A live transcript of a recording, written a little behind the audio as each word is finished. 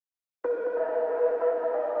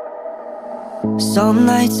Some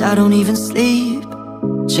nights I don't even sleep,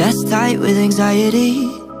 chest tight with anxiety.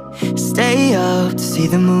 Stay up to see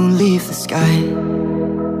the moon leave the sky.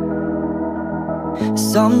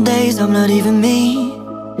 Some days I'm not even me,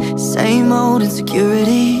 same old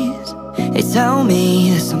insecurities. They tell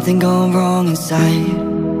me there's something gone wrong inside.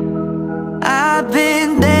 I've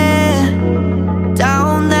been there,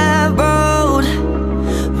 down that road.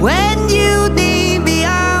 When you need me,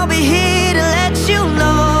 I'll be here to let you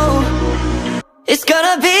know it's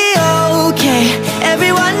gonna be okay.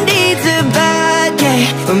 Everyone needs a bad day.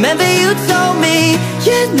 Remember you told me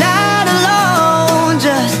you're not alone.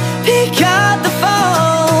 Just pick up the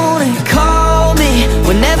phone and call me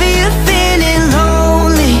whenever you're feeling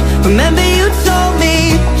lonely. Remember you told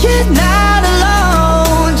me you're not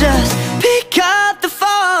alone. Just pick up the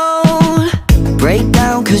phone. Break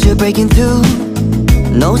down cause you're breaking through.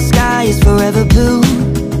 No sky is forever blue.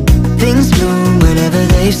 Things bloom whenever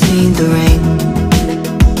they've seen the rain.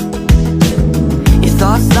 Your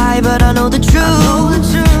thoughts lie but I know the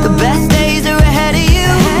truth. The best days are ahead of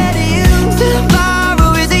you.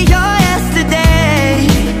 Tomorrow isn't your yesterday.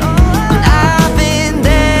 And I've been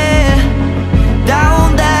there,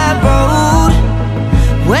 down that road.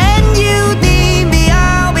 When you need me,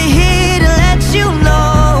 I'll be here to let you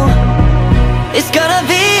know it's gonna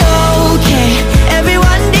be okay.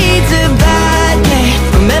 Everyone needs a bad day.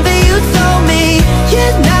 Remember you told me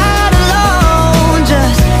you're not alone.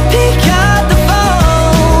 Just pick up the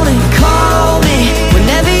phone and call me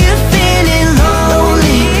whenever you're feeling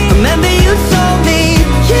lonely. Remember you told me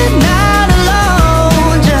you're not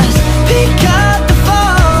alone. Just pick up the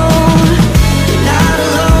phone. You're not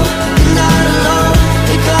alone, you're not alone.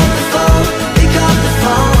 Pick up the phone, pick up the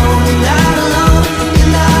phone. You're not alone,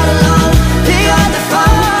 you're not alone. Pick up the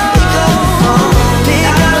phone, pick up the phone. Pick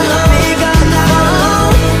up the phone, pick up the phone.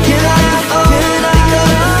 Pick up the phone, pick up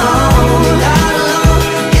the phone. You're not alone,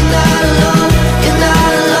 you're not alone. You're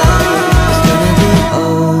not alone. It's gonna be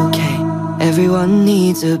okay. Everyone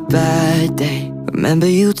needs a bad day. Remember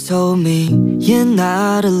you told me you're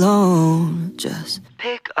not alone. Just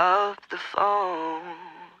pick up the phone.